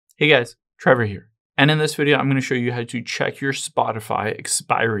Hey guys, Trevor here. And in this video, I'm going to show you how to check your Spotify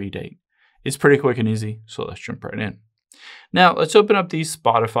expiry date. It's pretty quick and easy, so let's jump right in. Now, let's open up the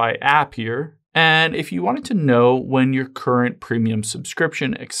Spotify app here. And if you wanted to know when your current premium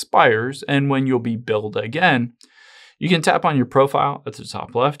subscription expires and when you'll be billed again, you can tap on your profile at the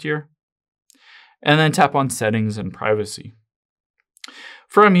top left here, and then tap on Settings and Privacy.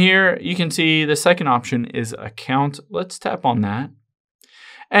 From here, you can see the second option is Account. Let's tap on that.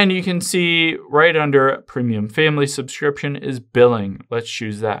 And you can see right under Premium Family Subscription is Billing. Let's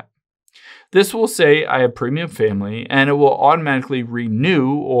choose that. This will say I have Premium Family, and it will automatically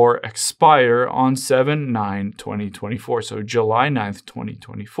renew or expire on 7/9/2024, so July 9th,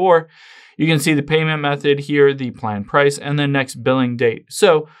 2024. You can see the payment method here, the plan price, and the next billing date.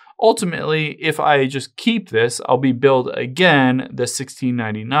 So ultimately, if I just keep this, I'll be billed again the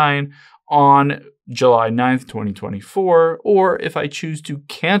 $16.99 on July 9th, 2024, or if I choose to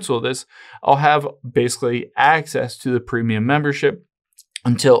cancel this, I'll have basically access to the premium membership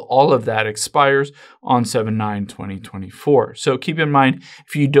until all of that expires on 7/9/2024. So keep in mind,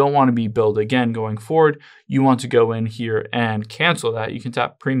 if you don't want to be billed again going forward, you want to go in here and cancel that. You can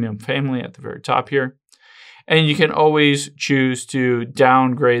tap Premium Family at the very top here. And you can always choose to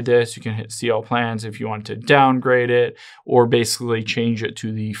downgrade this. You can hit See All Plans if you want to downgrade it, or basically change it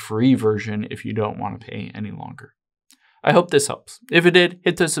to the free version if you don't want to pay any longer. I hope this helps. If it did,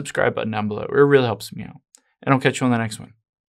 hit the subscribe button down below. It really helps me out. And I'll catch you on the next one.